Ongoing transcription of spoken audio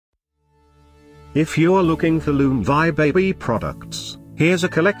If you're looking for Luniwei baby products, here's a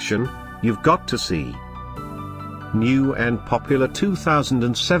collection you've got to see. New and popular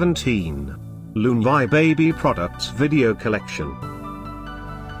 2017 Luniwei baby products video collection.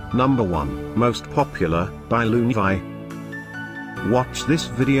 Number 1, most popular, by Luniwei. Watch this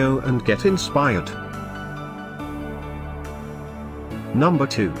video and get inspired. Number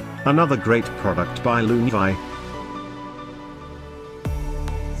 2, another great product by Luniwei.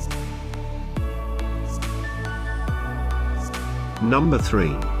 Number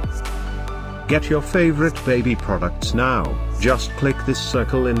 3. Get your favorite baby products now, just click this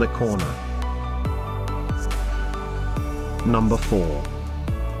circle in the corner. Number 4.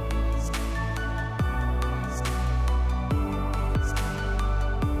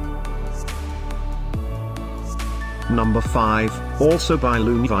 Number 5, also by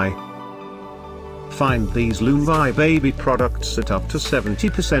Luniwei. Find these Luniwei baby products at up to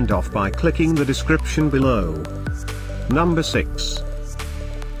 70% off by clicking the description below. Number 6.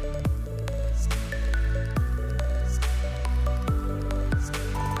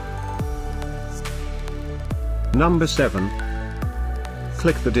 Number 7.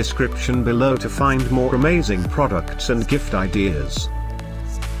 Click the description below to find more amazing products and gift ideas.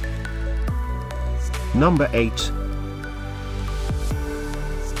 Number 8.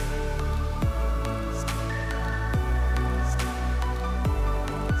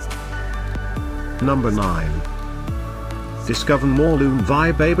 Number 9. Discover more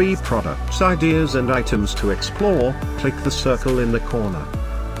Luniwei baby products, ideas and items to explore, click the circle in the corner.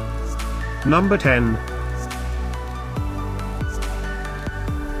 Number 10.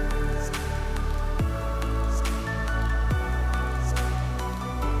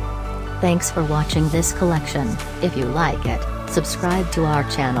 Thanks for watching this collection. If you like it, subscribe to our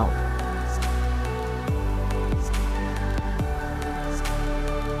channel.